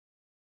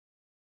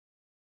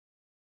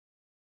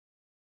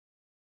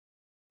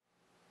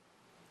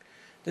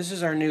This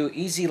is our new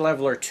Easy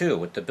Leveler 2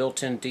 with the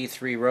built-in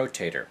D3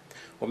 Rotator.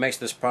 What makes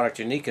this product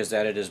unique is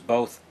that it is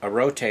both a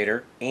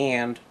rotator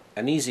and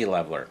an easy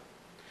leveler.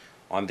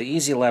 On the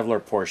easy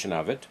leveler portion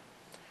of it,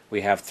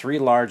 we have 3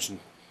 large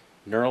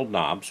knurled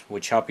knobs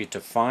which help you to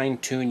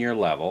fine-tune your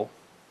level,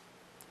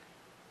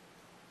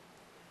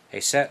 a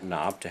set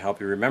knob to help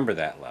you remember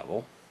that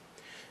level,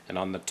 and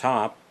on the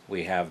top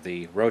we have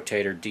the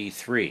rotator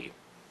D3.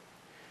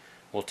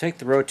 We'll take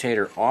the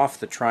rotator off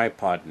the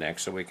tripod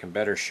next so we can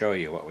better show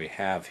you what we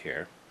have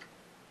here.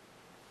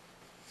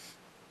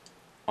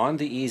 On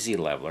the easy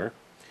leveler,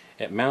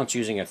 it mounts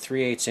using a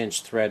 3/8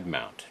 inch thread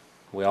mount.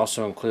 We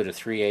also include a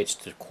 3/8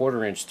 to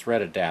 1/4 inch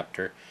thread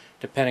adapter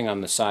depending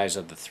on the size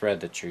of the thread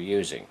that you're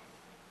using.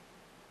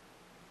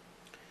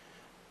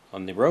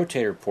 On the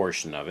rotator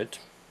portion of it,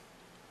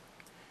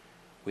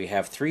 we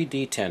have 3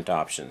 detent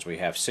options. We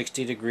have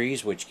 60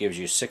 degrees, which gives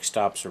you 6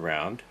 stops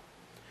around.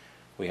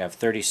 We have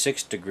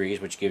 36 degrees,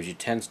 which gives you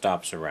 10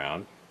 stops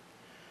around.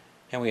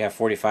 And we have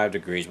 45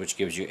 degrees, which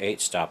gives you 8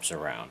 stops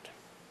around.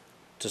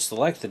 To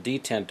select the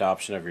detent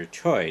option of your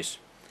choice,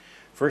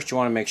 first you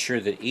want to make sure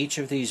that each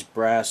of these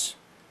brass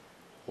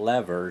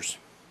levers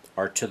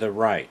are to the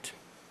right.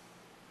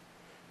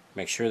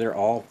 Make sure they're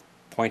all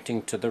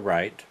pointing to the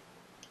right.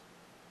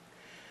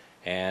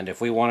 And if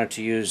we wanted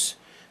to use,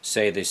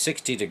 say, the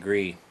 60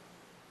 degree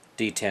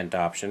detent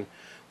option,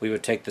 we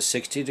would take the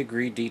 60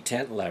 degree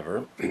detent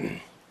lever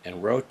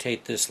and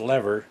rotate this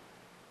lever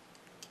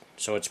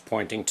so it's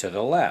pointing to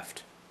the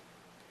left.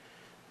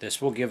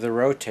 This will give the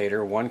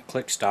rotator one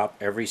click stop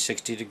every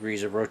 60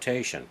 degrees of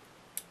rotation.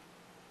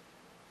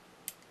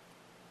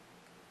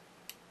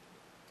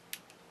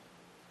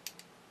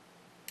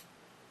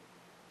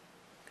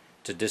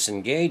 To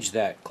disengage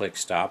that click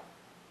stop,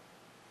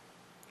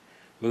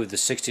 move the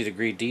 60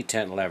 degree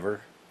detent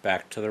lever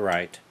back to the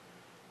right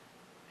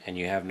and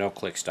you have no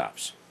click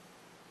stops.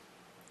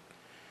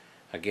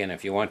 Again,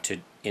 if you want to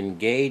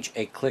engage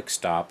a click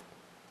stop,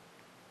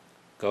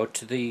 go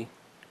to the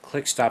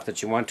click stop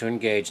that you want to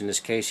engage. In this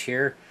case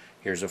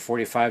here's a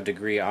 45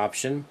 degree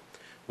option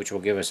which will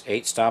give us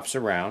 8 stops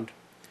around.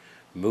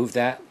 Move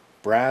that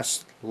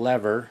brass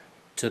lever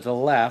to the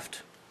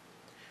left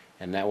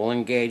and that will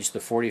engage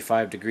the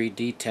 45 degree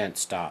detent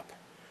stop.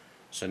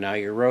 So now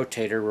your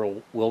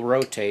rotator will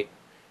rotate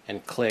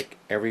and click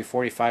every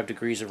 45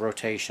 degrees of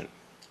rotation.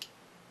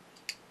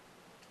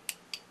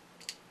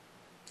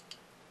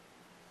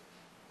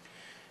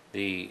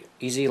 The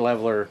Easy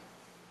Leveler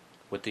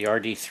with the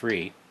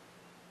RD3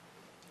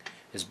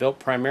 is built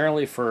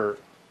primarily for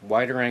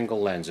wider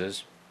angle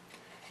lenses,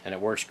 and it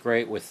works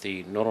great with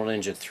the Nodal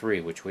Ninja 3,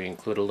 which we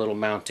include a little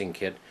mounting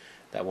kit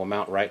that will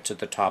mount right to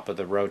the top of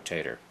the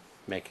rotator,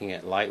 making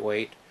it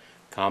lightweight,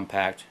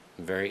 compact,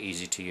 and very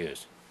easy to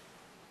use.